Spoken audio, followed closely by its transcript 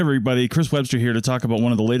Everybody, Chris Webster here to talk about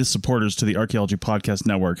one of the latest supporters to the Archaeology Podcast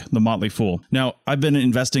Network, The Motley Fool. Now, I've been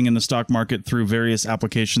investing in the stock market through various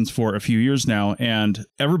applications for a few years now, and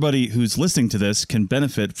everybody who's listening to this can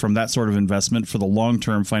benefit from that sort of investment for the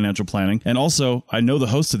long-term financial planning. And also, I know the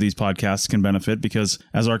hosts of these podcasts can benefit because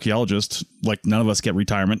as archaeologists, like none of us get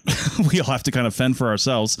retirement. We all have to kind of fend for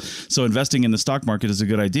ourselves. So investing in the stock market is a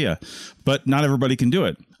good idea, but not everybody can do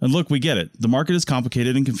it. And look, we get it. The market is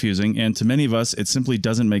complicated and confusing, and to many of us, it simply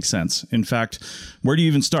doesn't make sense. In fact, where do you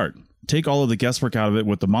even start? Take all of the guesswork out of it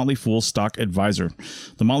with the Motley Fool Stock Advisor.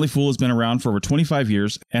 The Motley Fool has been around for over 25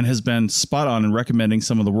 years and has been spot on in recommending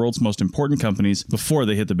some of the world's most important companies before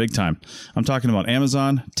they hit the big time. I'm talking about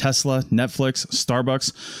Amazon, Tesla, Netflix,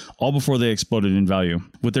 Starbucks, all before they exploded in value.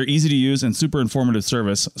 With their easy to use and super informative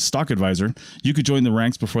service, Stock Advisor, you could join the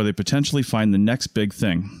ranks before they potentially find the next big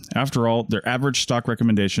thing. After all, their average stock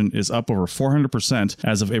recommendation is up over 400%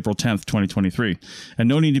 as of April 10th, 2023. And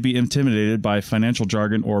no need to be intimidated by financial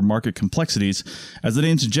jargon or market complexities. As the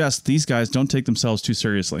name suggests, these guys don't take themselves too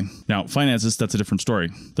seriously. Now, finances, that's a different story.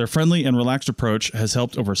 Their friendly and relaxed approach has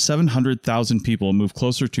helped over 700,000 people move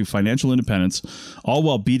closer to financial independence, all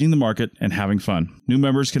while beating the market and having fun. New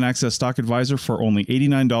members can access Stock Advisor for only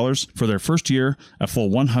 $89 for their first year, a full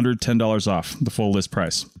 $110 off the full list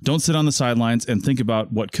price. Don't sit on the sidelines and think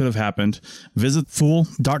about what could have happened. Visit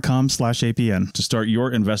fool.com/APN to start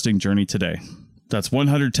your investing journey today. That's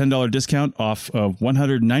 $110 discount off of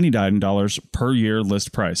 $199 per year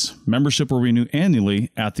list price. Membership will renew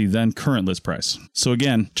annually at the then current list price. So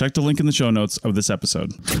again, check the link in the show notes of this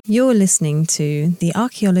episode. You're listening to the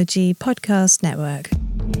Archaeology Podcast Network.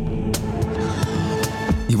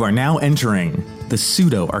 You are now entering the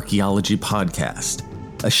Pseudo Archaeology Podcast,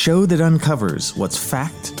 a show that uncovers what's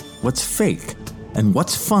fact, what's fake, and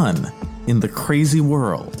what's fun in the crazy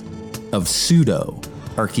world of pseudo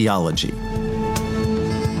archaeology.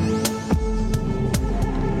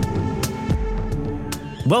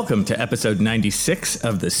 Welcome to episode 96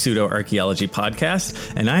 of the Pseudo Archaeology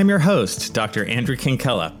Podcast, and I'm your host, Dr. Andrew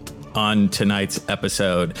Kinkella. On tonight's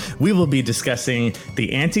episode, we will be discussing the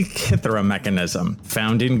Antikythera mechanism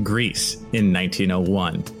found in Greece in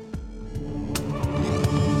 1901.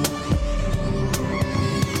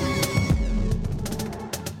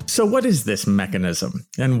 So what is this mechanism,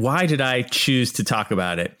 and why did I choose to talk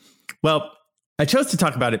about it? Well, I chose to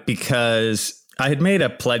talk about it because I had made a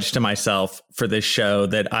pledge to myself for this show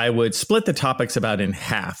that I would split the topics about in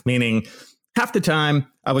half, meaning half the time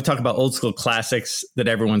I would talk about old school classics that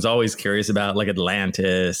everyone's always curious about, like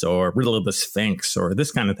Atlantis or Riddle of the Sphinx or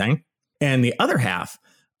this kind of thing. And the other half,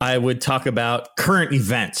 I would talk about current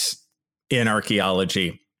events in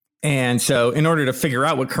archaeology. And so in order to figure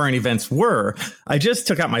out what current events were, I just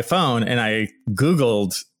took out my phone and I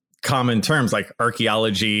Googled common terms like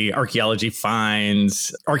archaeology, archaeology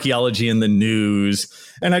finds, archaeology in the news.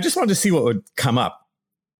 And I just wanted to see what would come up.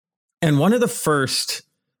 And one of the first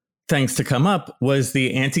things to come up was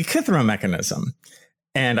the Antikythera mechanism.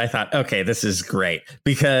 And I thought, okay, this is great,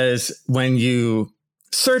 because when you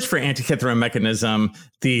search for Antikythera mechanism,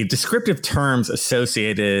 the descriptive terms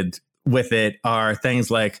associated with it are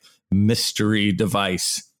things like mystery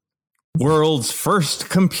device, world's first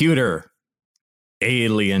computer,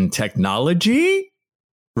 alien technology,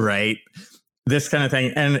 right? This kind of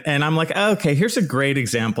thing. And I'm like, okay, here's a great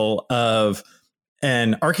example of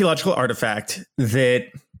an archaeological artifact that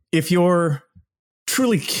if you're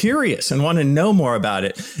truly curious and want to know more about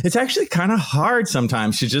it, it's actually kind of hard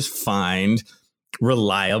sometimes to just find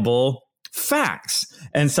reliable facts.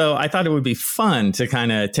 And so I thought it would be fun to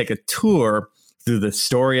kind of take a tour through the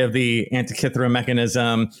story of the Antikythera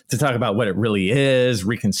mechanism, to talk about what it really is,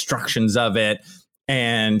 reconstructions of it,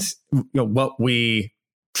 and what we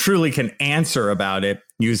truly can answer about it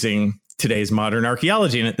using today's modern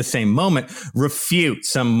archaeology. And at the same moment, refute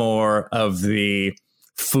some more of the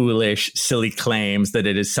foolish, silly claims that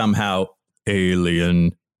it is somehow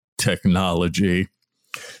alien technology.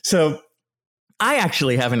 So I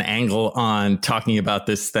actually have an angle on talking about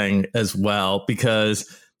this thing as well, because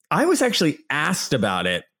I was actually asked about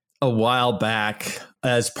it a while back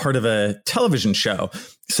as part of a television show.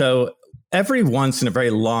 So every once in a very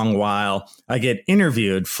long while, I get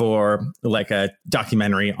interviewed for like a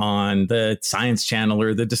documentary on the Science Channel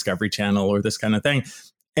or the Discovery Channel or this kind of thing.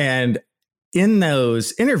 And in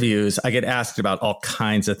those interviews, I get asked about all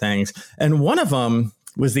kinds of things. And one of them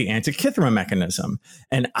was the Antikythera mechanism.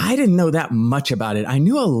 And I didn't know that much about it. I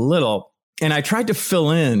knew a little, and I tried to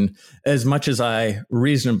fill in as much as I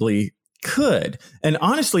reasonably could. And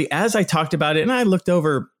honestly, as I talked about it and I looked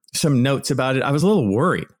over some notes about it, I was a little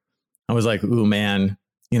worried. I was like, ooh, man,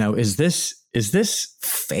 is this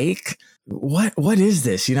fake? what is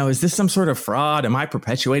this? Is this some sort of fraud? Am I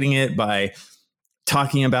perpetuating it by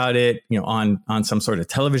talking about it, on some sort of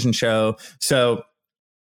television show? So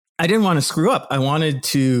I didn't want to screw up. I wanted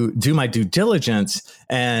to do my due diligence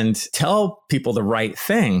and tell people the right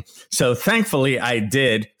thing. So thankfully I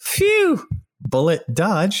did. Phew, bullet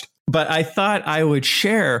dodged. But I thought I would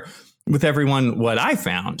share with everyone what I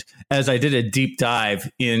found as I did a deep dive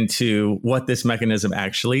into what this mechanism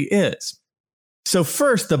actually is. So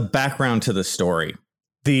first, the background to the story.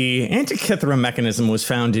 The Antikythera mechanism was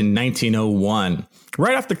found in 1901,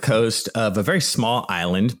 right off the coast of a very small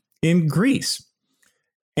island in Greece.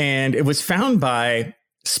 And it was found by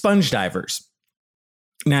sponge divers.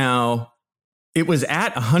 Now, it was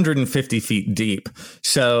at 150 feet deep.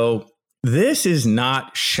 So this is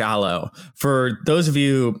not shallow. For those of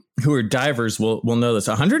you who are divers will know this.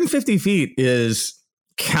 150 feet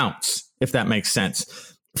counts, if that makes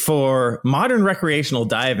sense. For modern recreational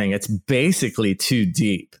diving, it's basically too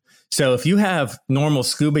deep. So if you have normal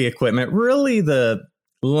scuba equipment, really the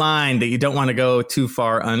line that you don't want to go too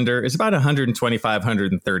far under is about 125,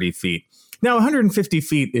 130 feet. Now, 150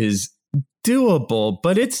 feet is doable,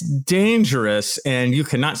 but it's dangerous, and you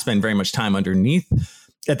cannot spend very much time underneath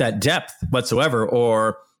at that depth whatsoever,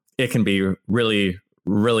 or it can be really,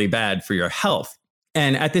 really bad for your health.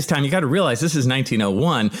 And at this time, you got to realize this is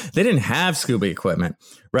 1901. They didn't have scuba equipment,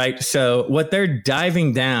 right? So what they're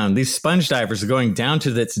diving down, these sponge divers are going down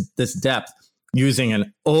to this depth using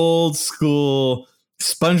an old school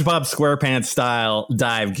SpongeBob SquarePants style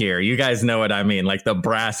dive gear. You guys know what I mean, like the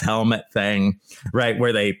brass helmet thing, right?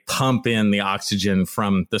 Where they pump in the oxygen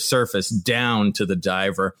from the surface down to the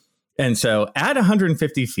diver. And so at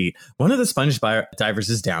 150 feet, one of the sponge divers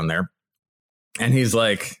is down there and he's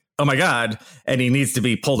like, oh my God. And he needs to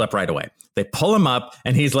be pulled up right away. They pull him up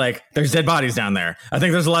and he's like, there's dead bodies down there. I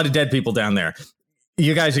think there's a lot of dead people down there.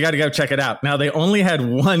 You guys, you got to go check it out. Now, they only had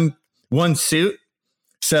one suit.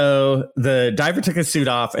 So the diver took his suit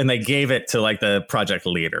off and they gave it to like the project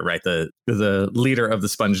leader, right? The leader of the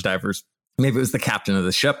sponge divers. Maybe it was the captain of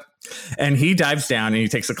the ship. And he dives down and he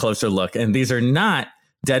takes a closer look. And these are not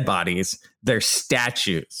dead bodies. They're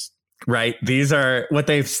statues, right? These are what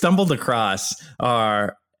they've stumbled across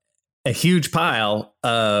are a huge pile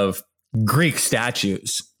of Greek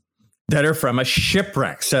statues that are from a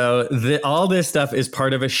shipwreck. So all this stuff is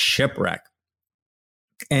part of a shipwreck.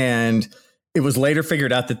 And it was later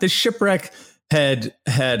figured out that this shipwreck had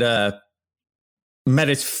met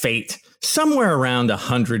its fate somewhere around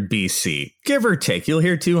 100 BC, give or take. You'll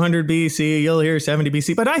hear 200 BC, you'll hear 70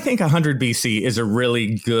 BC, but I think 100 BC is a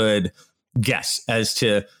really good guess as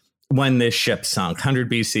to when this ship sunk.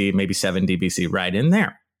 100 BC, maybe 70 BC, right in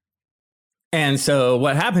there. And so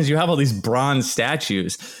what happens, you have all these bronze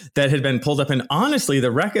statues that had been pulled up. And honestly,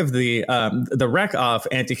 the wreck of the wreck off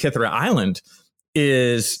Antikythera Island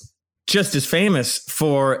is just as famous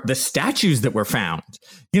for the statues that were found.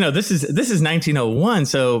 This is 1901.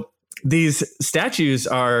 So these statues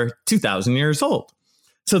are 2,000 years old.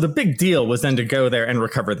 So the big deal was then to go there and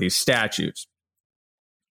recover these statues.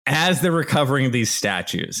 As they're recovering these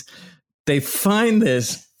statues, they find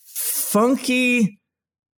this funky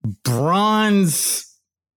bronze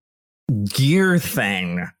gear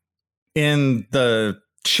thing in the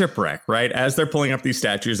shipwreck, right? As they're pulling up these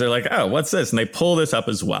statues, they're like, oh, what's this? And they pull this up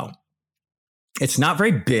as well. It's not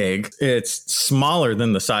very big. It's smaller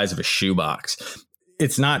than the size of a shoebox.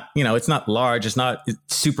 It's not, it's not large. It's not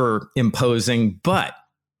super imposing, but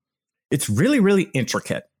it's really, really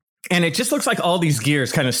intricate. And it just looks like all these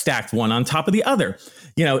gears kind of stacked one on top of the other.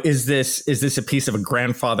 Is this a piece of a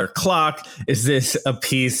grandfather clock? Is this a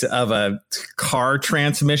piece of a car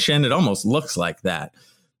transmission? It almost looks like that.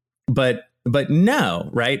 But no,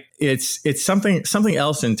 right? It's something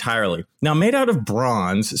else entirely. Now, made out of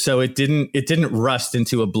bronze, so it didn't rust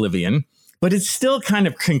into oblivion, but it's still kind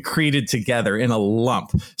of concreted together in a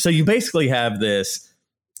lump. So you basically have this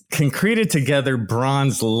concreted together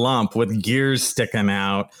bronze lump with gears sticking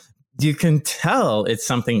out. You can tell it's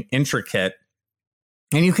something intricate.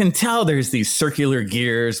 And you can tell there's these circular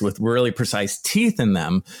gears with really precise teeth in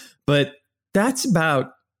them, but that's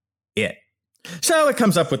about it. So it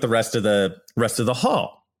comes up with the rest of the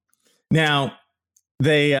hull. Now,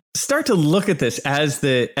 they start to look at this as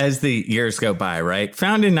the years go by, right?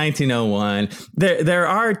 Found in 1901. There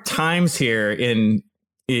are times here in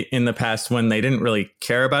the past when they didn't really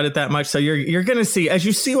care about it that much. So you're going to see, as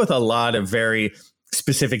you see with a lot of very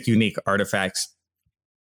specific, unique artifacts,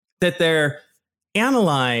 that they're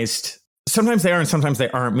analyzed. Sometimes they are and sometimes they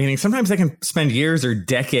aren't, meaning sometimes they can spend years or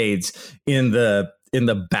decades in the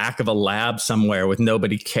back of a lab somewhere with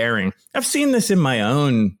nobody caring. I've seen this in my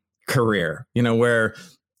own career, where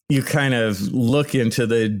you kind of look into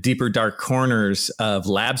the deeper dark corners of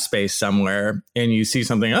lab space somewhere and you see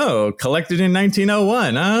something, collected in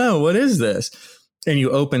 1901. I don't know, what is this? And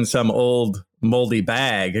you open some old moldy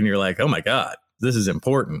bag and you're like, oh my God, this is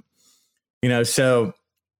important. So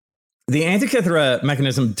the Antikythera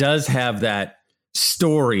mechanism does have that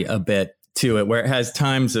story a bit to it, where it has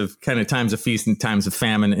times of feast and times of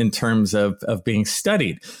famine in terms of being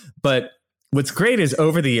studied. But what's great is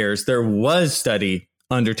over the years, there was study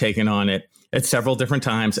undertaken on it at several different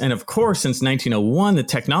times. And of course, since 1901, the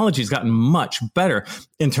technology has gotten much better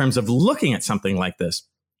in terms of looking at something like this.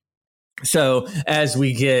 So as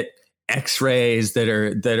we get X-rays that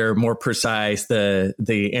are more precise, the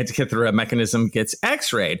Antikythera mechanism gets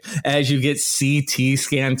X-rayed. As you get CT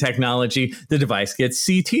scan technology, the device gets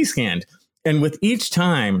CT scanned. And with each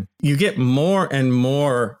time, you get more and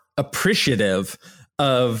more appreciative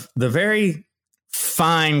of the very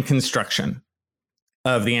fine construction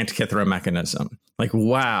of the Antikythera mechanism. Like,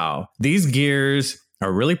 wow, these gears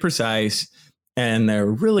are really precise and they're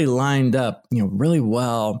really lined up, really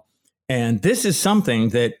well. And this is something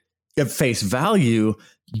that at face value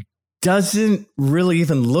doesn't really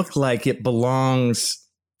even look like it belongs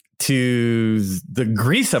to the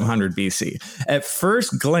Greece of 100 BC. At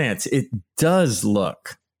first glance, it does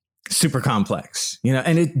look super complex,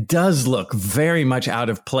 and it does look very much out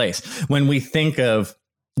of place when we think of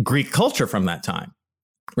Greek culture from that time,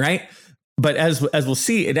 right? But as we'll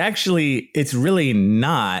see, it's really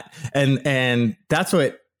not. And that's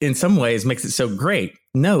what in some ways makes it so great.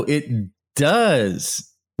 No, it does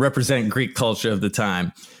represent Greek culture of the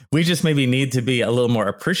time. We just maybe need to be a little more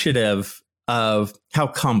appreciative of how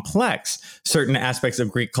complex certain aspects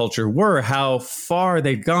of Greek culture were, how far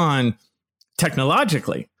they'd gone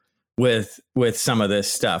technologically with some of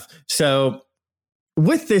this stuff. So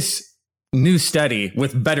with this new study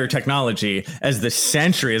with better technology, as the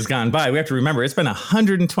century has gone by, we have to remember it's been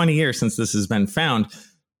 120 years since this has been found.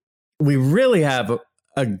 We really have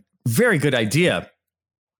a very good idea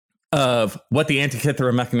of what the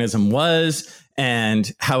Antikythera mechanism was and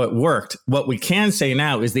how it worked. What we can say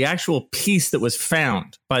now is the actual piece that was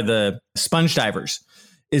found by the sponge divers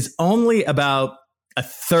is only about a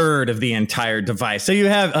third of the entire device. So you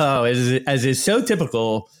have, as is so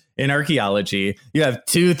typical in archaeology, you have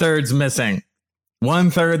 2/3 missing,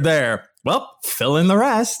 1/3 there. Well, fill in the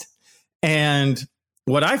rest. And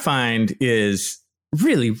what I find is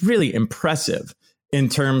really, really impressive in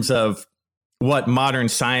terms of what modern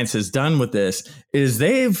science has done with this is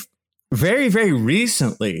they've very, very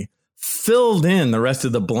recently filled in the rest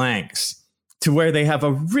of the blanks to where they have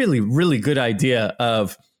a really, really good idea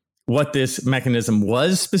of what this mechanism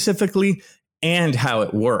was specifically and how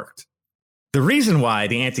it worked. The reason why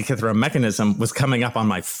the Antikythera mechanism was coming up on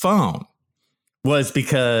my phone was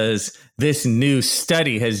because this new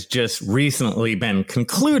study has just recently been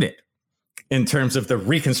concluded in terms of the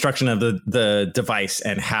reconstruction of the device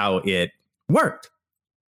and how it worked.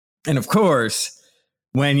 And of course,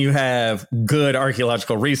 when you have good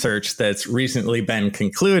archaeological research that's recently been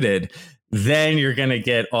concluded, then you're going to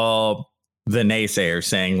get all the naysayers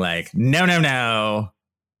saying like, no,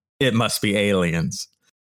 it must be aliens.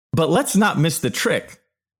 But let's not miss the trick.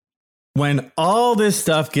 When all this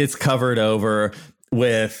stuff gets covered over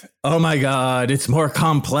with, oh my God, it's more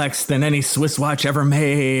complex than any Swiss watch ever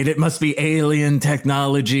made. It must be alien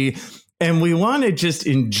technology. And we want to just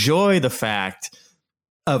enjoy the fact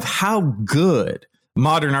of how good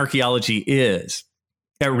modern archaeology is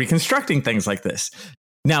at reconstructing things like this.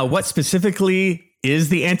 Now, what specifically is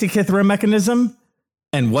the Antikythera mechanism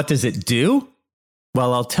and what does it do?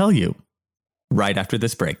 Well, I'll tell you right after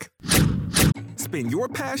this break. Spin your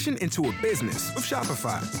passion into a business with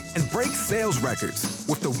Shopify and break sales records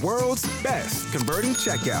with the world's best converting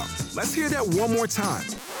checkout. Let's hear that one more time.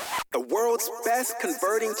 The world's best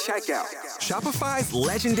converting checkout. Shopify's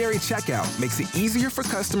legendary checkout makes it easier for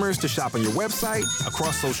customers to shop on your website,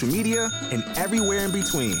 across social media, and everywhere in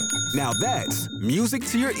between. Now that's music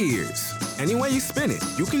to your ears. Any way you spin it,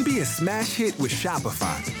 you can be a smash hit with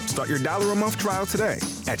Shopify. Start your $1 a month trial today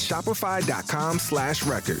at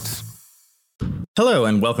shopify.com/records. Hello,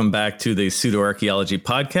 and welcome back to the Pseudo-Archaeology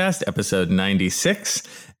Podcast, episode 96.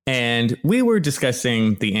 And we were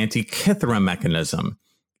discussing the Antikythera mechanism.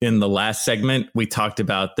 In the last segment, we talked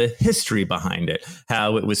about the history behind it,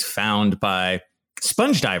 how it was found by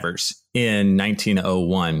sponge divers in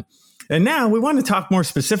 1901. And now we want to talk more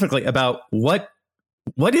specifically about what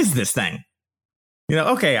is this thing?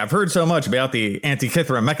 Okay, I've heard so much about the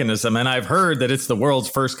Antikythera mechanism, and I've heard that it's the world's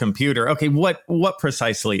first computer. Okay, what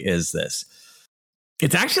precisely is this?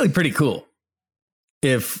 It's actually pretty cool,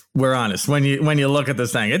 if we're honest. When you look at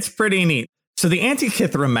this thing, it's pretty neat. So the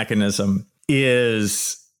Antikythera mechanism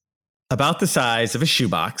is about the size of a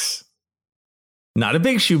shoebox. Not a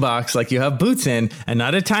big shoebox like you have boots in, and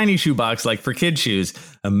not a tiny shoebox like for kid shoes,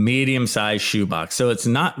 a medium-sized shoebox. So it's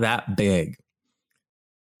not that big.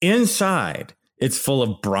 Inside, it's full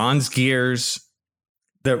of bronze gears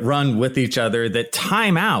that run with each other that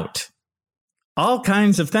time out all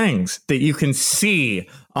kinds of things that you can see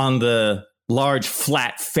on the large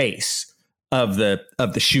flat face of the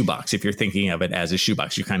shoebox. If you're thinking of it as a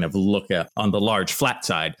shoebox, you kind of look at on the large flat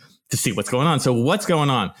side to see what's going on. So what's going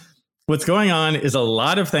on? What's going on is a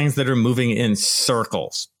lot of things that are moving in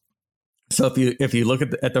circles. So if you look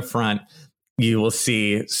at the front, you will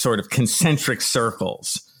see sort of concentric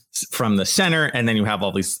circles from the center, and then you have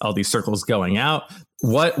all these circles going out.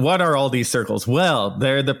 What are all these circles? Well,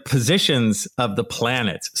 they're the positions of the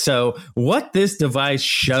planets. So what this device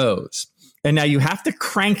shows, and now you have to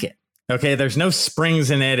crank it. Okay, there's no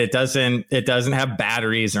springs in it. It doesn't have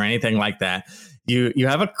batteries or anything like that. You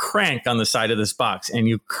have a crank on the side of this box, and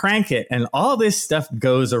you crank it, and all this stuff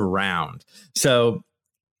goes around. So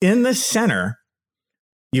in the center,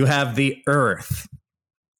 you have the Earth.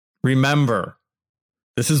 Remember,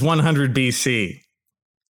 this is 100 BC.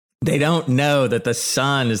 They don't know that the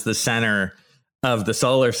sun is the center of the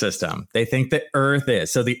solar system. They think the Earth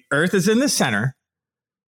is. So the Earth is in the center.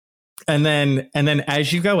 And then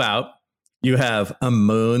as you go out, you have a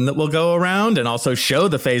moon that will go around and also show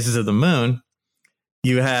the phases of the moon.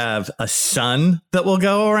 You have a sun that will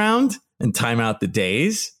go around and time out the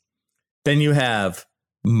days. Then you have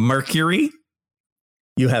Mercury.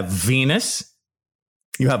 You have Venus.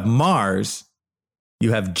 You have Mars.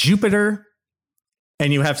 You have Jupiter.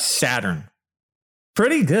 And you have Saturn.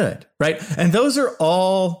 Pretty good, right? And those are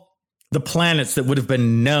all the planets that would have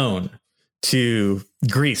been known to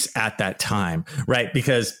Greece at that time, right?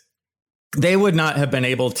 Because they would not have been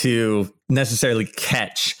able to necessarily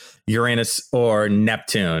catch Uranus or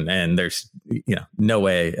Neptune. And there's no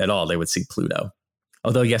way at all they would see Pluto.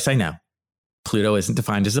 Although, yes, I know Pluto isn't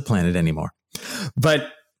defined as a planet anymore.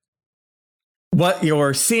 But what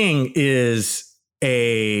you're seeing is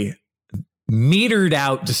a metered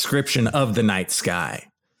out description of the night sky.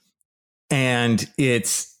 And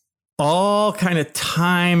it's all kind of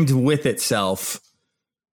timed with itself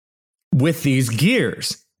with these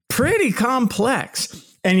gears. Pretty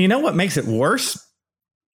complex. And you know what makes it worse?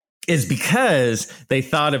 Is because they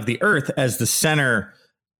thought of the Earth as the center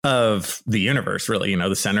of the universe, really,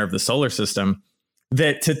 the center of the solar system,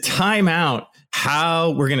 that to time out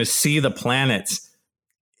how we're going to see the planets,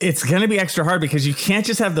 it's going to be extra hard because you can't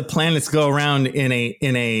just have the planets go around in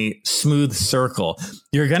a smooth circle.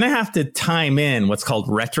 You're going to have to time in what's called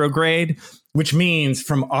retrograde, which means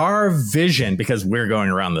from our vision, because we're going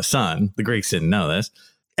around the sun, the Greeks didn't know this,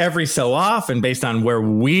 every so often based on where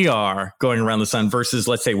we are going around the sun versus,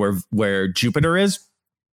 let's say, where Jupiter is,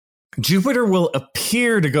 Jupiter will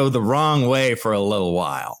appear to go the wrong way for a little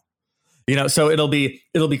while. So it'll be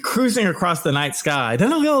cruising across the night sky. Then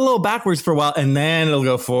it'll go a little backwards for a while, and then it'll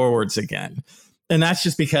go forwards again. And that's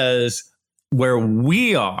just because where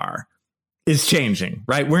we are is changing,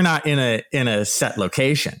 right? We're not in a set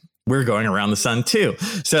location. We're going around the sun too.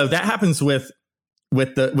 So that happens with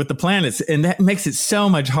the planets, and that makes it so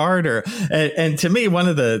much harder. And to me, one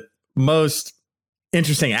of the most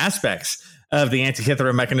interesting aspects of the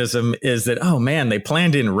Antikythera mechanism is that, oh man, they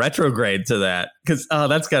planned in retrograde to that because,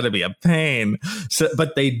 that's got to be a pain. So,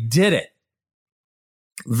 but they did it.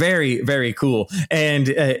 Very, very cool. And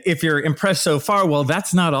if you're impressed so far, well,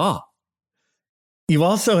 that's not all. You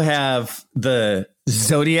also have the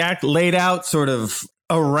zodiac laid out sort of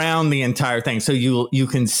around the entire thing. So you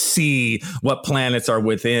can see what planets are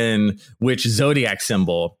within which zodiac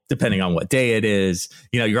symbol, depending on what day it is.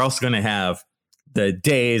 You're also going to have the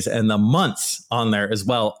days and the months on there as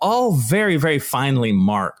well, all very, very finely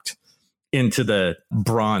marked into the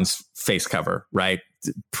bronze face cover, right?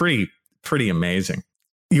 Pretty amazing.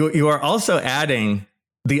 You are also adding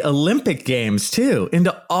the Olympic Games too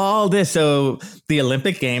into all this. So the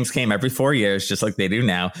Olympic Games came every 4 years, just like they do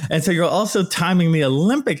now. And so you're also timing the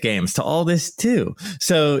Olympic Games to all this too.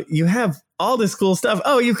 So you have all this cool stuff.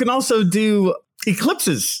 Oh, you can also do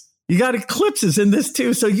eclipses. You got eclipses in this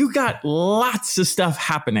too. So you got lots of stuff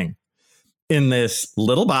happening in this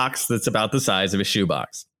little box that's about the size of a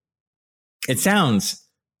shoebox. It sounds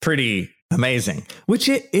pretty amazing, which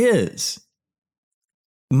it is.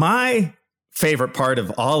 My favorite part of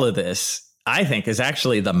all of this, I think, is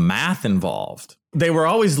actually the math involved. They were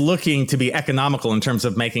always looking to be economical in terms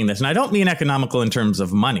of making this. And I don't mean economical in terms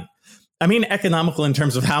of money. I mean economical in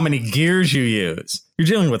terms of how many gears you use. You're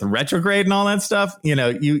dealing with retrograde and all that stuff.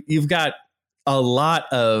 You've got a lot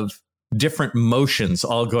of different motions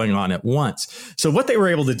all going on at once. So what they were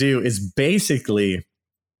able to do is basically,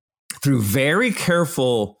 through very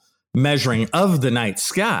careful measuring of the night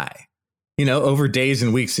sky, over days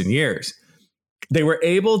and weeks and years, they were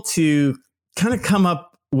able to kind of come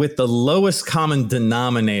up with the lowest common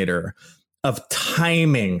denominator of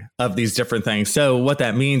timing of these different things. So what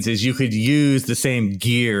that means is you could use the same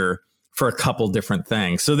gear for a couple different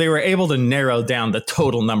things. So they were able to narrow down the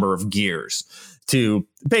total number of gears to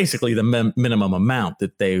basically the minimum amount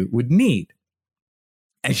that they would need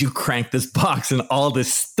as you crank this box, and all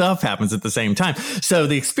this stuff happens at the same time. So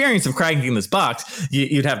the experience of cranking this box,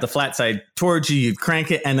 you'd have the flat side towards you, you'd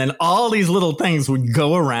crank it, and then all these little things would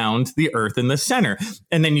go around the Earth in the center.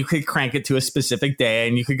 And then you could crank it to a specific day,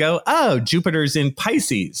 and you could go, oh, Jupiter's in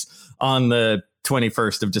Pisces on the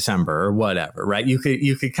 21st of December or whatever, right? You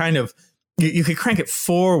could kind of, you could crank it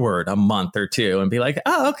forward a month or two and be like,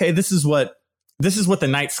 oh, okay, this is what the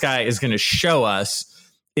night sky is going to show us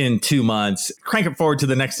in 2 months. Crank it forward to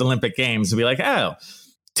the next Olympic Games and be like, oh,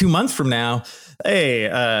 2 months from now,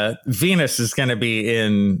 hey, Venus is going to be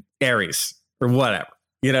in Aries or whatever,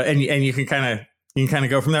 and you can kind of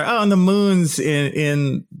go from there. Oh, and the moon's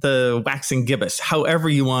in the waxing gibbous, however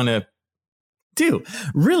you want to do.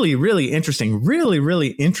 Really, really interesting, really,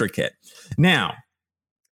 really intricate. Now,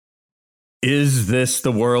 is this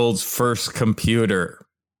the world's first computer?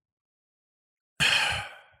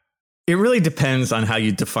 It really depends on how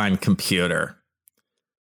you define computer.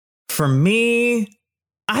 For me,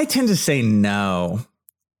 I tend to say no.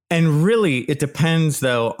 And really, it depends,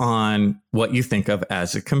 though, on what you think of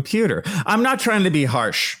as a computer. I'm not trying to be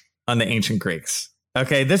harsh on the ancient Greeks.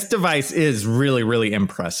 Okay, this device is really, really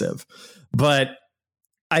impressive. But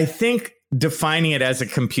I think defining it as a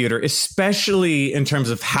computer, especially in terms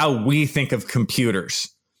of how we think of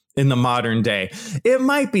computers in the modern day, it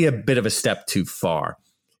might be a bit of a step too far.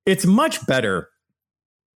 It's much better,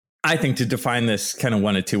 I think, to define this kind of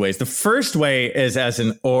one of two ways. The first way is as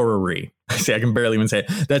an orrery. See, I can barely even say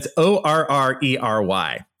it. That's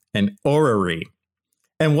O-R-R-E-R-Y, an orrery.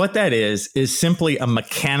 And what that is simply a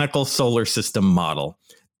mechanical solar system model.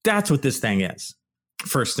 That's what this thing is,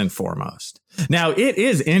 first and foremost. Now, it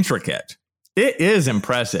is intricate. It is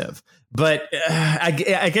impressive. But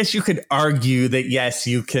I guess you could argue that, yes,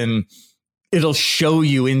 it'll show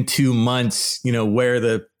you in 2 months, where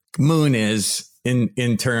the moon is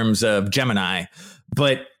in terms of Gemini.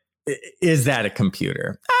 But is that a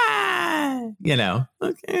computer?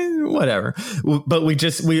 Okay, whatever. But we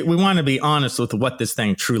want to be honest with what this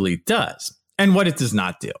thing truly does and what it does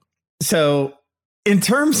not do. So in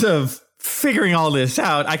terms of figuring all this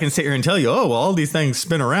out, I can sit here and tell you, oh, well, all these things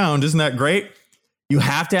spin around. Isn't that great? You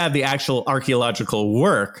have to have the actual archaeological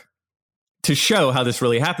work to show how this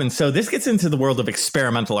really happens. So this gets into the world of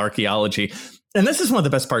experimental archaeology. And this is one of the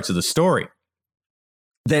best parts of the story,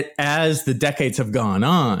 that as the decades have gone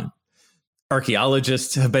on,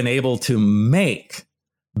 archaeologists have been able to make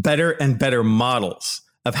better and better models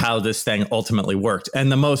of how this thing ultimately worked. And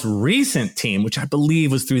the most recent team, which I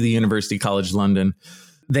believe was through the University College London,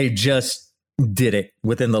 they just did it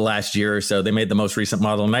within the last year or so. They made the most recent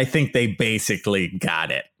model, and I think they basically got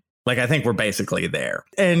it. Like, I think we're basically there.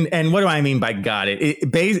 And what do I mean by got it?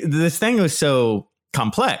 This thing was so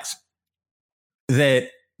complex that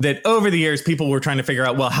over the years, people were trying to figure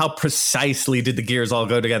out, well, how precisely did the gears all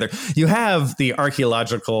go together? You have the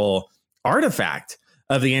archaeological artifact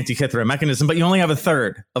of the Antikythera mechanism, but you only have a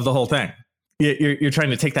third of the whole thing. You're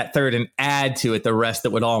trying to take that third and add to it the rest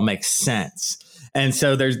that would all make sense. And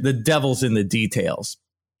so there's the devil's in the details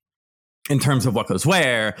in terms of what goes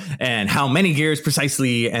where and how many gears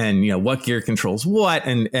precisely, and what gear controls what,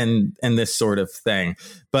 and this sort of thing.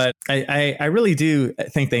 But I really do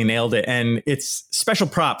think they nailed it, and it's special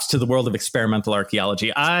props to the world of experimental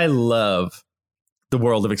archaeology. I love the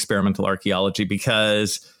world of experimental archaeology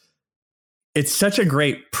because it's such a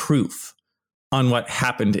great proof on what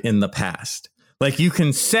happened in the past. Like, you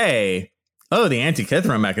can say, oh, the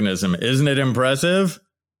Antikythera mechanism, isn't it impressive?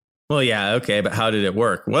 Well, yeah, okay, but how did it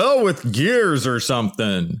work? Well, with gears or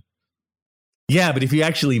something. Yeah, but if you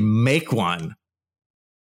actually make one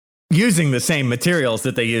using the same materials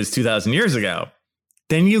that they used 2,000 years ago,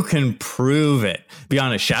 then you can prove it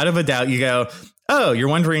beyond a shadow of a doubt. You go, oh, you're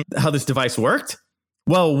wondering how this device worked?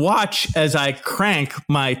 Well, watch as I crank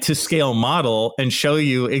my to scale model and show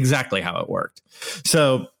you exactly how it worked.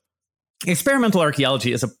 So experimental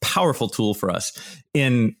archaeology is a powerful tool for us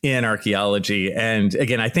in archaeology. And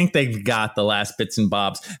again, I think they've got the last bits and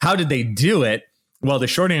bobs. How did they do it? Well, the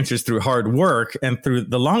short answer is through hard work. And through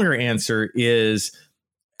the longer answer is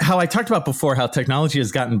how I talked about before, how technology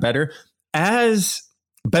has gotten better. As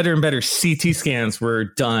better and better CT scans were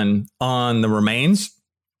done on the remains,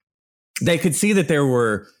 they could see that there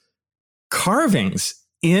were carvings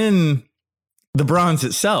in the bronze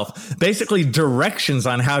itself, basically directions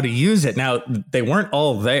on how to use it. Now, they weren't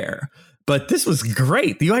all there, but this was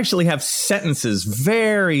great. You actually have sentences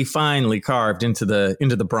very finely carved into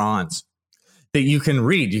the bronze that you can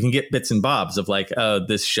read. You can get bits and bobs of like, oh,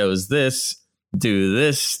 this shows this, do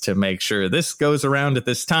this to make sure this goes around at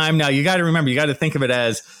this time. Now, you got to remember, you got to think of it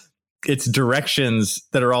as it's directions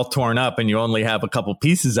that are all torn up and you only have a couple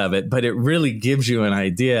pieces of it, but it really gives you an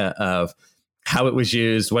idea of how it was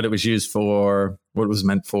used, what it was used for, what it was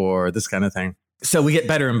meant for, this kind of thing. So we get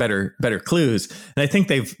better and better clues. And I think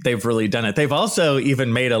they've really done it. They've also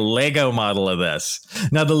even made a Lego model of this.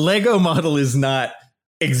 Now, the Lego model is not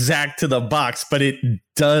exact to the box, but it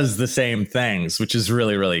does the same things, which is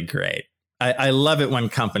really, really great. I love it when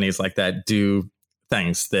companies like that do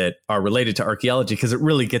things that are related to archaeology, because it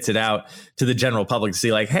really gets it out to the general public to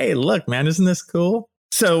see like, hey, look, man, isn't this cool?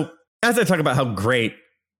 So as I talk about how great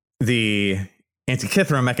the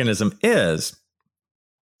Antikythera mechanism is,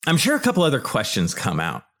 I'm sure a couple other questions come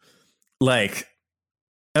out. Like,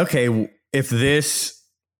 okay, if this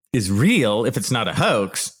is real, if it's not a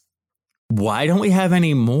hoax, why don't we have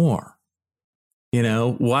any more? You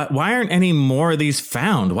know, why aren't any more of these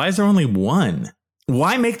found? Why is there only one?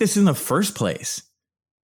 Why make this in the first place?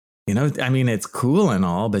 You know, I mean, it's cool and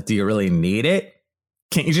all, but do you really need it?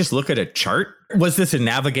 Can't you just look at a chart? Was this a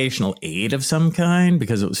navigational aid of some kind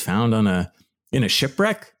because it was found in a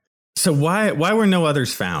shipwreck? So why were no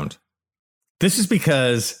others found? This is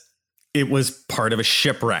because it was part of a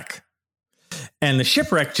shipwreck. And the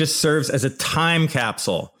shipwreck just serves as a time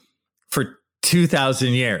capsule for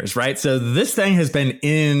 2,000 years, right? So this thing has been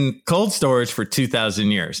in cold storage for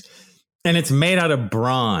 2,000 years. And it's made out of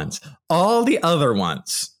bronze. All the other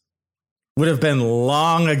ones would have been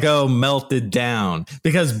long ago melted down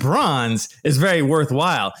because bronze is very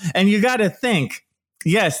worthwhile. And you got to think,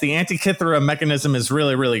 yes, the Antikythera mechanism is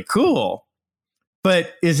really, really cool.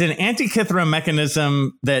 But is an Antikythera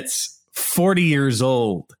mechanism that's 40 years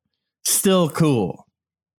old still cool?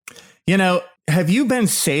 You know, have you been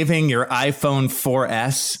saving your iPhone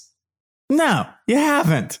 4S? No, you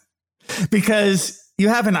haven't. Because you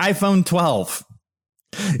have an iPhone 12.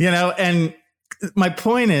 You know, and my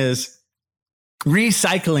point is,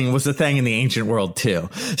 recycling was a thing in the ancient world too.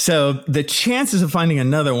 So the chances of finding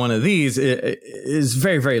another one of these is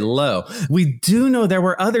very, very low. We do know there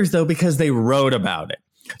were others though, because they wrote about it.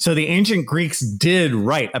 So the ancient Greeks did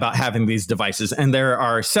write about having these devices, and there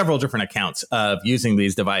are several different accounts of using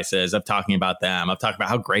these devices, of talking about them, of talking about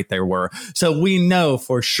how great they were. So we know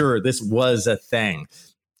for sure this was a thing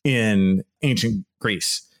in ancient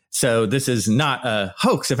Greece. So this is not a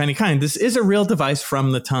hoax of any kind. This is a real device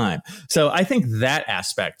from the time. So I think that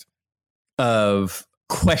aspect of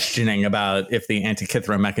questioning about if the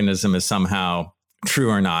Antikythera mechanism is somehow true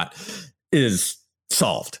or not is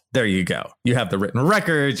solved. There you go. You have the written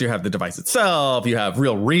records, you have the device itself, you have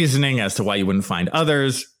real reasoning as to why you wouldn't find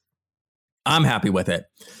others. I'm happy with it.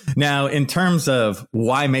 Now, in terms of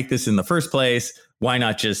why make this in the first place, why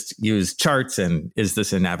not just use charts, and is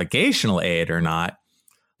this a navigational aid or not?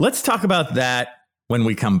 Let's talk about that when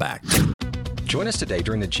we come back. Join us today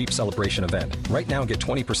during the Jeep Celebration event. Right now, get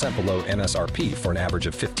 20% below MSRP for an average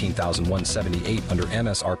of $15,178 under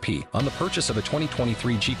MSRP on the purchase of a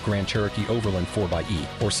 2023 Jeep Grand Cherokee Overland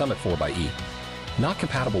 4xE or Summit 4xE. Not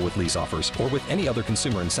compatible with lease offers or with any other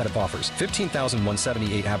consumer incentive offers.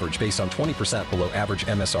 $15,178 average based on 20% below average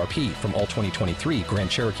MSRP from all 2023 Grand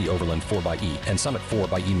Cherokee Overland 4xE and Summit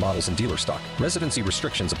 4xE models in dealer stock. Residency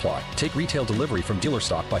restrictions apply. Take retail delivery from dealer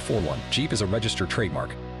stock by 4/1. Jeep is a registered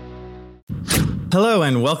trademark. Hello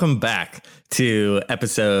and welcome back to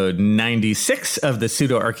episode 96 of the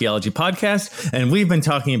Pseudo Archaeology Podcast. And we've been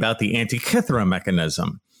talking about the Antikythera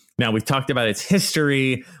mechanism. Now, we've talked about its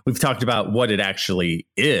history. We've talked about what it actually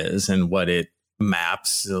is and what it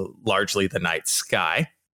maps, largely the night sky.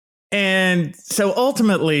 And so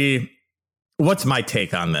ultimately, what's my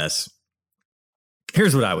take on this?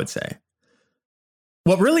 Here's what I would say.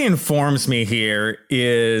 What really informs me here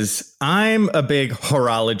is I'm a big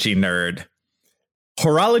horology nerd.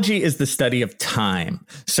 Horology is the study of time.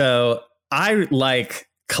 So I like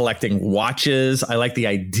collecting watches. I like the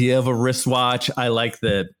idea of a wristwatch. I like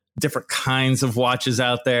the different kinds of watches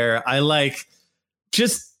out there. I like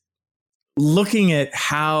just looking at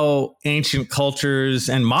how ancient cultures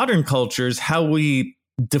and modern cultures, how we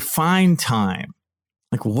define time.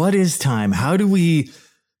 Like, what is time? How do we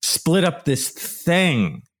split up this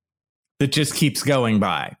thing that just keeps going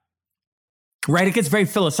by? Right? It gets very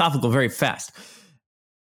philosophical very fast.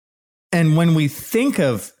 And when we think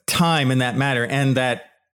of time in that matter and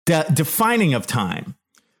that defining of time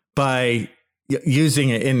by using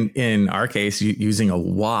it in our case, using a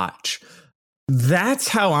watch, that's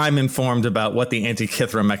how I'm informed about what the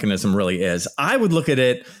Antikythera mechanism really is. I would look at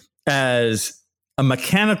it as a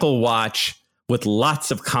mechanical watch with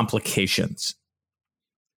lots of complications.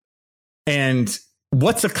 And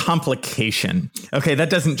what's a complication? Okay, that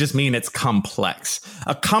doesn't just mean it's complex.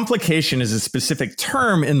 A complication is a specific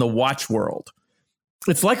term in the watch world.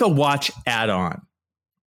 It's like a watch add-on.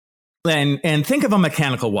 And think of a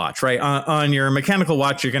mechanical watch, right? On your mechanical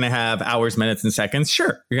watch, you're going to have hours, minutes, and seconds.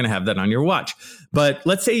 Sure, you're going to have that on your watch. But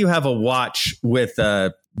let's say you have a watch with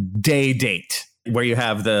a day date where you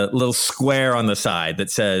have the little square on the side that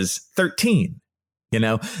says 13. You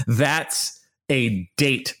know, that's a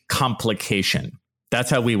date complication. That's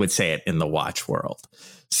how we would say it in the watch world.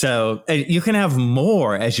 So you can have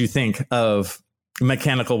more as you think of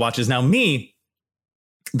mechanical watches. Now, me,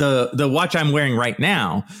 the watch I'm wearing right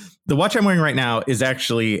now, is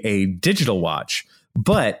actually a digital watch,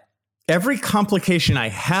 but every complication I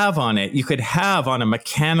have on it, you could have on a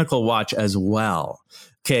mechanical watch as well.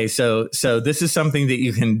 Okay, so this is something that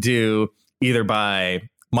you can do either by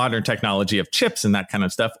modern technology of chips and that kind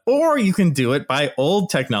of stuff, or you can do it by old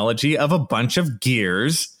technology of a bunch of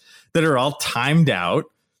gears that are all timed out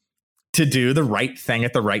to do the right thing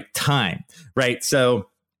at the right time, right? So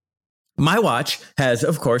my watch has,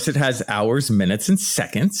 of course, it has hours, minutes, and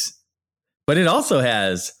seconds, but it also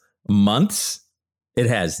has months, it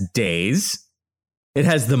has days, it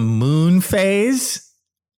has the moon phase,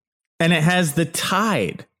 and it has the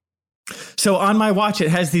tide. So on my watch, it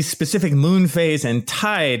has these specific moon phase and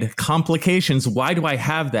tide complications. Why do I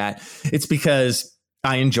have that? It's because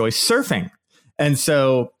I enjoy surfing. And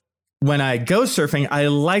so when I go surfing, I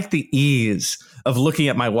like the ease of looking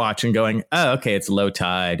at my watch and going, oh, okay, it's low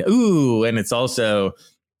tide. Ooh, and it's also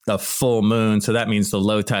a full moon. So that means the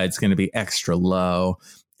low tide is going to be extra low.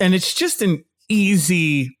 And it's just an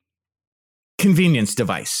easy convenience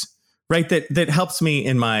device, right? That helps me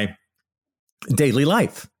in my daily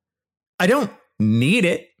life. I don't need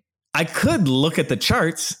it. I could look at the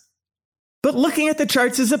charts, but looking at the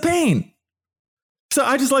charts is a pain. So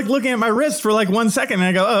I just like looking at my wrist for like 1 second and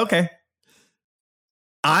I go, oh, okay.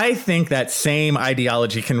 I think that same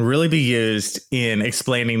ideology can really be used in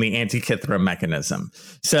explaining the Antikythera mechanism.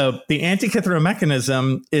 So the Antikythera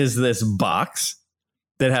mechanism is this box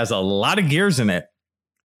that has a lot of gears in it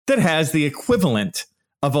that has the equivalent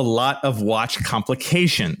of a lot of watch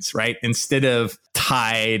complications, right? Instead of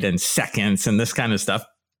tide and seconds and this kind of stuff,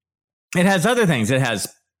 it has other things. It has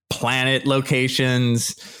planet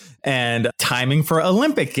locations and timing for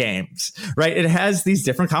Olympic Games, right? It has these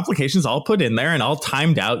different complications all put in there and all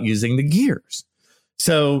timed out using the gears.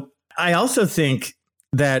 So I also think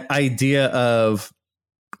that idea of,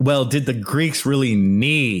 well, did the Greeks really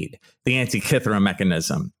need the Antikythera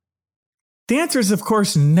mechanism? The answer is, of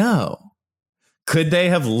course, no. Could they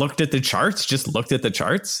have looked at the charts, just looked at the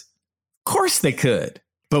charts? Of course they could.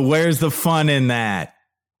 But where's the fun in that?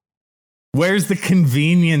 Where's the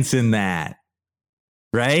convenience in that?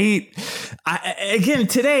 Right? Again,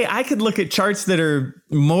 today I could look at charts that are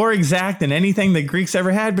more exact than anything the Greeks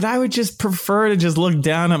ever had, but I would just prefer to just look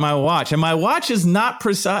down at my watch. And my watch is not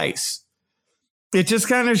precise. It just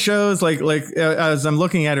kind of shows, like as I'm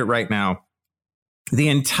looking at it right now, the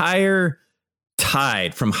entire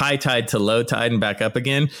tide from high tide to low tide and back up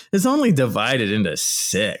again is only divided into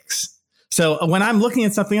 6. So when I'm looking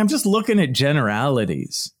at something, I'm just looking at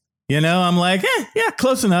generalities. You know, I'm like, yeah,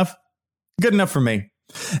 close enough. Good enough for me.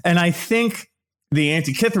 And I think the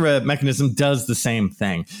Antikythera mechanism does the same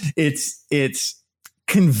thing. It's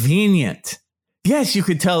convenient. Yes, you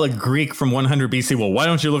could tell a Greek from 100 BC, well, why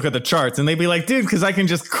don't you look at the charts? And they'd be like, dude, because I can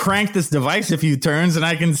just crank this device a few turns and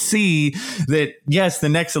I can see that, yes, the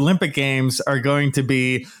next Olympic Games are going to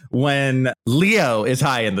be when Leo is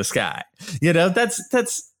high in the sky. You know, that's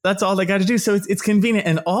all they got to do. So it's convenient.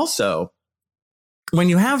 And also, when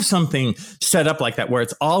you have something set up like that, where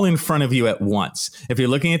it's all in front of you at once, if you're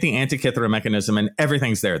looking at the Antikythera mechanism and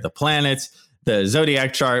everything's there, the planets, the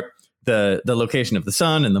zodiac chart, the location of the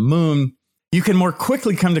sun and the moon, you can more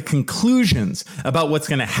quickly come to conclusions about what's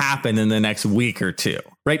going to happen in the next week or two,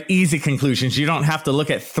 right? Easy conclusions. You don't have to look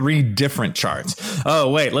at 3 different charts.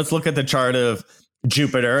 Oh, wait, let's look at the chart of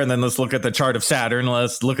Jupiter, and then let's look at the chart of Saturn.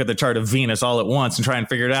 Let's look at the chart of Venus all at once and try and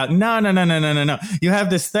figure it out. No. You have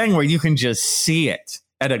this thing where you can just see it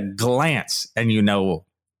at a glance and you know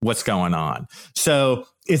what's going on. So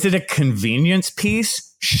is it a convenience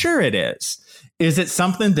piece? Sure it is. Is it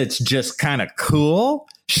something that's just kind of cool?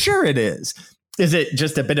 Sure it is. Is it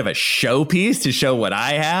just a bit of a showpiece to show what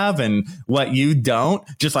I have and what you don't?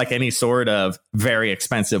 Just like any sort of very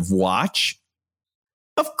expensive watch?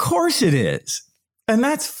 Of course it is. And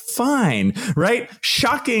that's fine, right?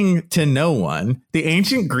 Shocking to no one, the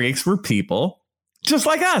ancient Greeks were people just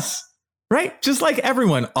like us, right? Just like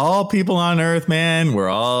everyone. All people on earth, man, we're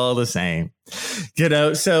all the same.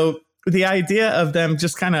 So the idea of them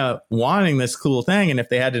just kind of wanting this cool thing, and if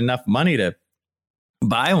they had enough money to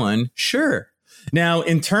buy one, sure. Now,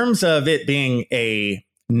 in terms of it being a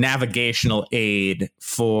navigational aid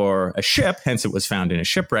for a ship, hence it was found in a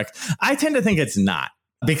shipwreck, I tend to think it's not.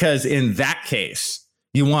 Because in that case,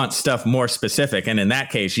 you want stuff more specific. And in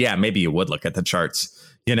that case, yeah, maybe you would look at the charts.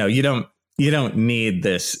 You don't need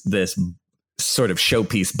this sort of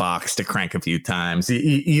showpiece box to crank a few times.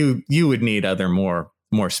 You would need other more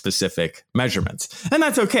specific measurements. And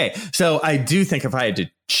that's okay. So I do think if I had to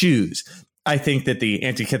choose, I think that the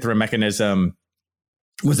Antikythera mechanism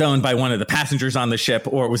was owned by one of the passengers on the ship,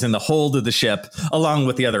 or it was in the hold of the ship along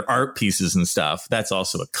with the other art pieces and stuff. That's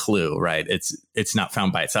also a clue, right? It's not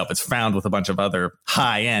found by itself. It's found with a bunch of other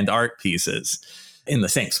high-end art pieces in the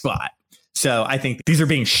same spot. So I think these are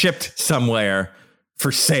being shipped somewhere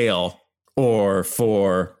for sale or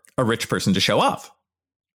for a rich person to show off.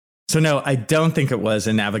 So no, I don't think it was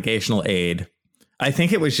a navigational aid. I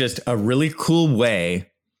think it was just a really cool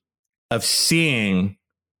way of seeing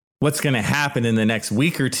what's going to happen in the next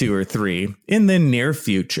week or two or three in the near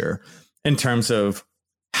future in terms of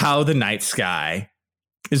how the night sky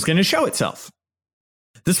is going to show itself.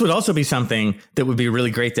 This would also be something that would be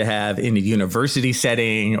really great to have in a university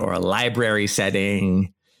setting or a library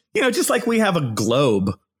setting. Just like we have a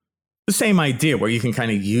globe, the same idea where you can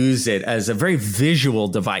kind of use it as a very visual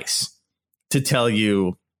device to tell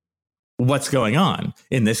you what's going on.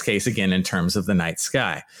 In this case, again, in terms of the night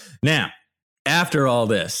sky. Now, after all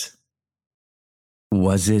this,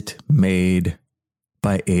 was it made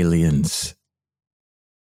by aliens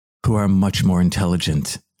who are much more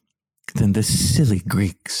intelligent than the silly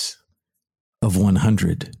Greeks of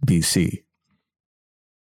 100 BC?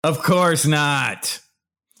 Of course not.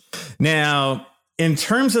 Now, in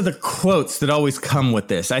terms of the quotes that always come with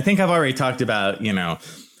this, I think I've already talked about,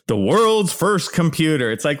 the world's first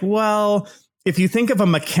computer. It's like, well, if you think of a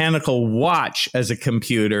mechanical watch as a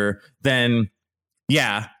computer, then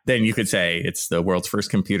you could say it's the world's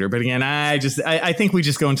first computer. But again, I think we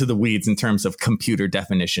just go into the weeds in terms of computer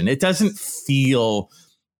definition. It doesn't feel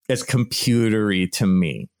as computery to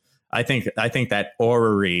me. I think that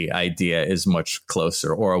orrery idea is much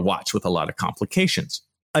closer, or a watch with a lot of complications.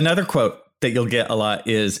 Another quote that you'll get a lot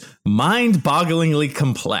is mind-bogglingly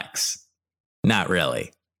complex. Not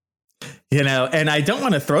really. And I don't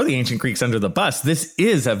want to throw the ancient Greeks under the bus. This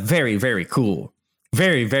is a very, very cool,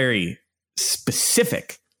 very, very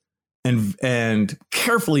specific and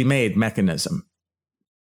carefully made mechanism.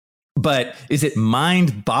 But is it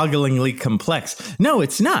mind-bogglingly complex? No,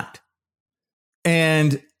 it's not.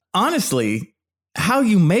 And honestly, how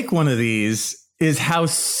you make one of these is how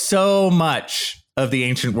so much of the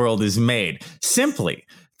ancient world is made, simply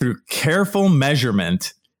through careful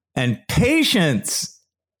measurement and patience.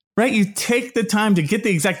 Right? You take the time to get the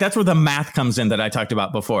exact, that's where the math comes in that I talked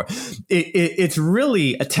about before. It's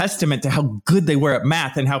really a testament to how good they were at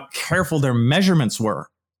math and how careful their measurements were.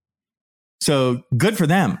 So good for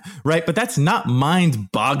them, right? But that's not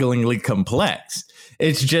mind-bogglingly complex.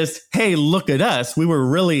 It's just, hey, look at us. We were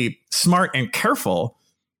really smart and careful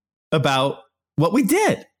about what we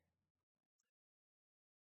did.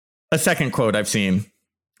 A second quote I've seen,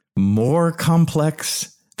 more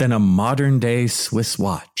complex than a modern day Swiss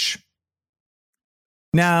watch.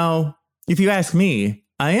 Now, if you ask me,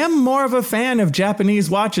 I am more of a fan of Japanese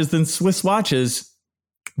watches than Swiss watches.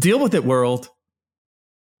 Deal with it, world.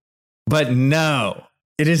 But no,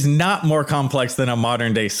 it is not more complex than a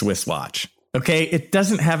modern day Swiss watch. Okay, it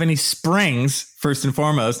doesn't have any springs, first and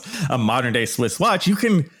foremost. A modern day Swiss watch, you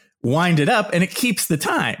can wind it up and it keeps the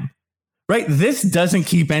time. Right? This doesn't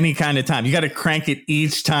keep any kind of time. You got to crank it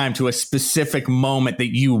each time to a specific moment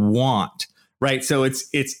that you want. Right? So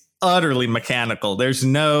it's utterly mechanical. There's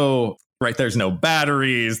no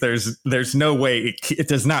batteries. There's no way it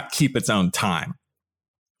does not keep its own time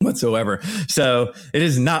whatsoever. So it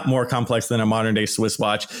is not more complex than a modern day Swiss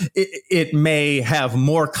watch. It may have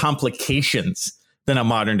more complications than a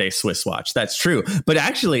modern day Swiss watch. That's true. But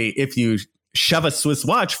actually, if you shove a Swiss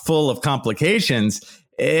watch full of complications,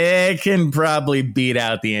 it can probably beat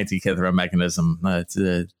out the Antikythera mechanism.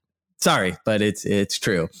 Sorry, but it's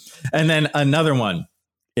true. And then another one,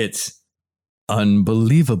 it's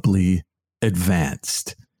unbelievably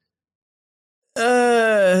advanced.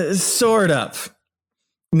 Sort of.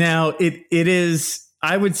 Now, it is,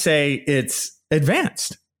 I would say it's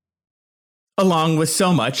advanced along with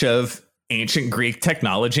so much of ancient Greek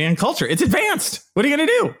technology and culture. It's advanced. What are you going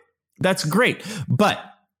to do? That's great. But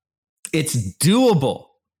it's doable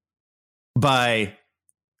by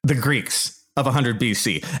the Greeks of 100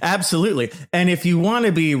 BC. Absolutely. And if you want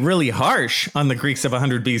to be really harsh on the Greeks of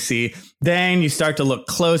 100 BC, then you start to look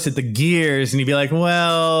close at the gears and you'd be like,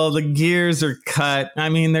 well, the gears are cut. I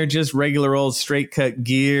mean, they're just regular old straight cut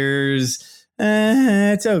gears.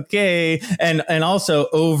 It's okay. And also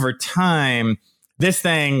over time, this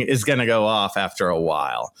thing is going to go off after a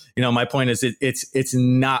while. You know, my point is it's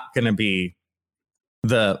not going to be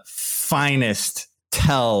the finest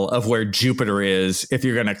tell of where Jupiter is if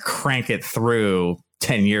you're going to crank it through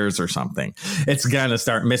 10 years or something. It's going to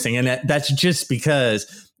start missing. And that's just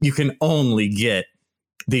because you can only get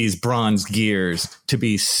these bronze gears to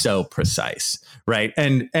be so precise, right?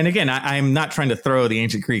 And again, I'm not trying to throw the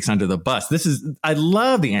ancient Greeks under the bus. I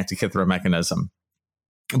love the Antikythera mechanism,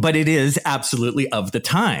 but it is absolutely of the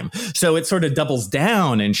time. So it sort of doubles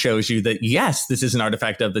down and shows you that, yes, this is an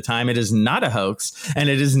artifact of the time. It is not a hoax, and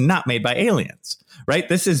it is not made by aliens, right?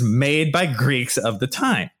 This is made by Greeks of the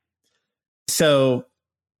time. So,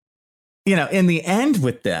 you know, in the end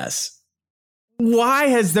with this, why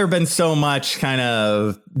has there been so much kind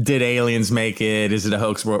of, did aliens make it? Is it a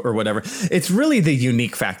hoax or whatever? It's really the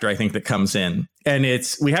unique factor, I think, that comes in. And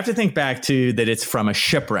we have to think back to that it's from a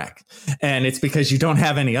shipwreck. And it's because you don't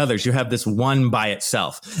have any others. You have this one by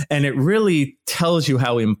itself. And it really tells you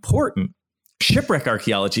how important shipwreck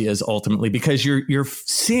archaeology is ultimately, because you're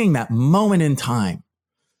seeing that moment in time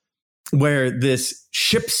where this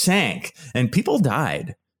ship sank and people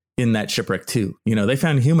died in that shipwreck too. You know, they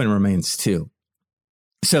found human remains too.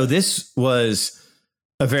 So this was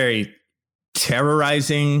a very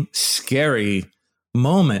terrorizing, scary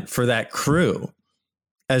moment for that crew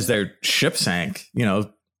as their ship sank, you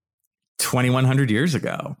know, 2,100 years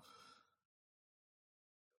ago,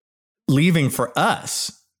 leaving for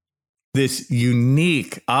us this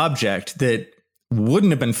unique object that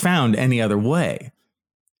wouldn't have been found any other way.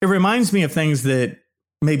 It reminds me of things that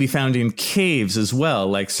may be found in caves as well,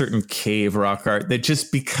 like certain cave rock art that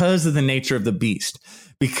just because of the nature of the beast,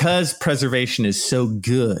 because preservation is so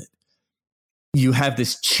good, you have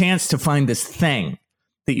this chance to find this thing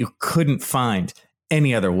that you couldn't find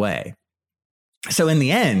any other way. So in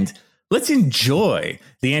the end, let's enjoy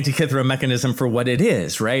the Antikythera mechanism for what it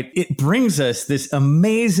is, right? It brings us this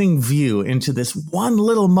amazing view into this one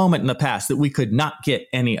little moment in the past that we could not get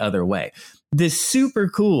any other way. This super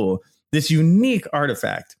cool, this unique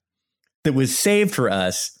artifact that was saved for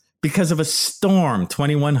us because of a storm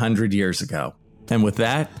 2,100 years ago. And with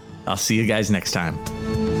that, I'll see you guys next time.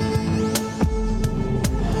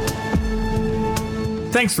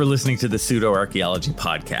 Thanks for listening to the Pseudo-Archaeology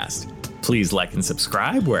Podcast. Please like and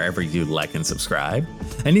subscribe wherever you like and subscribe.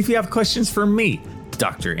 And if you have questions for me,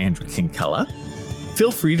 Dr. Andrew Kinkella,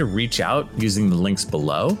 feel free to reach out using the links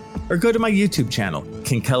below or go to my YouTube channel,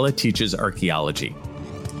 Kinkella Teaches Archaeology.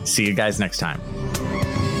 See you guys next time.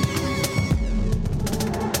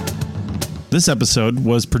 This episode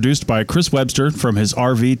was produced by Chris Webster from his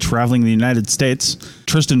RV traveling the United States,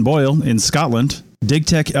 Tristan Boyle in Scotland,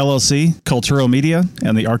 DigTech LLC, Culturo Media,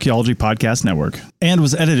 and the Archaeology Podcast Network, and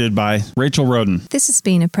was edited by Rachel Roden. This has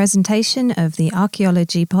been a presentation of the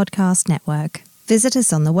Archaeology Podcast Network. Visit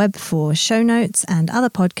us on the web for show notes and other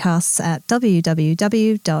podcasts at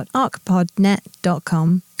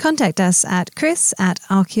www.archpodnet.com. Contact us at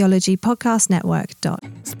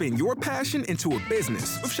chris@archaeologypodcastnetwork.com. Spin your passion into a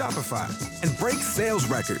business with Shopify and break sales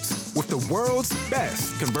records with the world's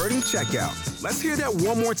best converting checkout. Let's hear that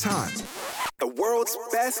one more time. The world's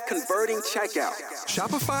best converting checkout.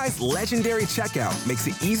 Shopify's legendary checkout makes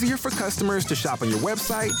it easier for customers to shop on your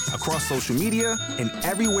website, across social media, and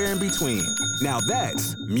everywhere in between. Now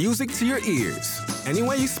that's music to your ears. Any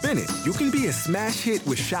way you spin it, you can be a smash hit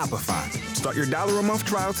with Shopify. Start your $1 a month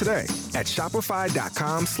trial today at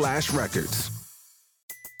shopify.com/records.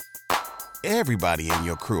 Everybody in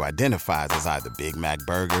your crew identifies as either Big Mac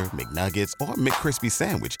Burger, McNuggets, or McCrispy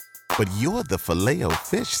Sandwich. But you're the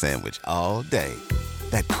Filet-O-Fish Sandwich all day.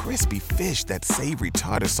 That crispy fish, that savory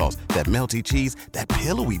tartar sauce, that melty cheese, that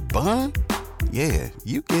pillowy bun. Yeah,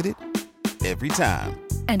 you get it. Every time.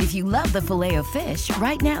 And if you love the Filet-O-Fish,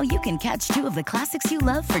 right now you can catch two of the classics you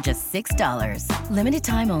love for just $6. Limited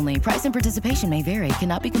time only. Price and participation may vary.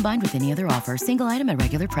 Cannot be combined with any other offer. Single item at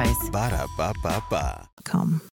regular price. Ba-da-ba-ba-ba.